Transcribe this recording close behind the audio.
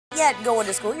yet going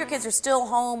to school. Your kids are still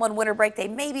home on winter break. They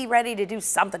may be ready to do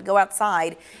something, go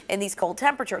outside in these cold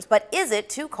temperatures. But is it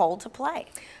too cold to play?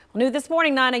 New this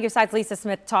morning, 9 on your side's Lisa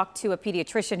Smith talked to a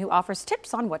pediatrician who offers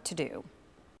tips on what to do.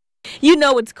 You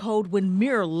know it's cold when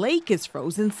Mirror Lake is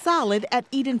frozen solid at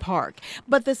Eden Park,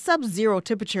 but the sub-zero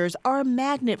temperatures are a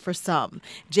magnet for some.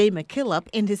 Jay McKillop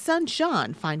and his son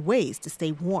Sean find ways to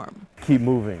stay warm. Keep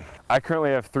moving. I currently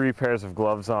have 3 pairs of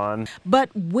gloves on. But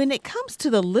when it comes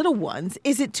to the little ones,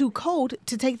 is it too cold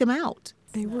to take them out?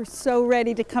 They were so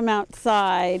ready to come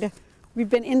outside. We've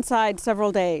been inside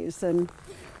several days and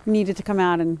needed to come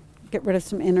out and get rid of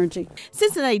some energy.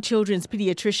 Cincinnati Children's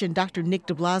pediatrician Dr.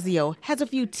 DeBlasio has a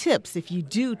few tips if you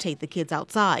do take the kids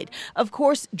outside. Of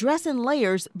course, dress in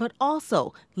layers, but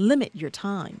also limit your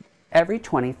time. Every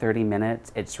 20-30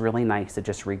 minutes, it's really nice to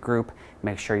just regroup,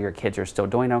 make sure your kids are still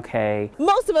doing okay.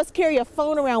 Most of us carry a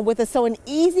phone around with us, so an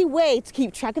easy way to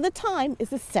keep track of the time is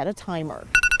to set a timer.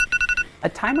 A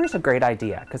timer is a great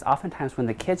idea because oftentimes when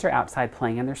the kids are outside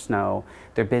playing in their snow,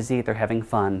 they're busy, they're having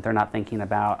fun, they're not thinking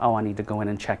about, oh, I need to go in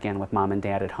and check in with mom and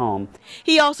dad at home.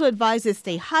 He also advises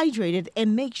stay hydrated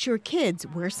and make sure kids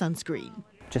wear sunscreen.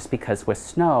 Just because with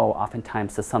snow,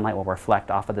 oftentimes the sunlight will reflect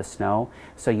off of the snow,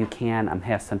 so you can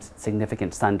have some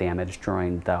significant sun damage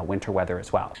during the winter weather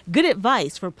as well. Good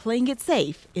advice for playing it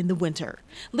safe in the winter.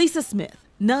 Lisa Smith,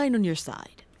 9 on your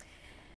side.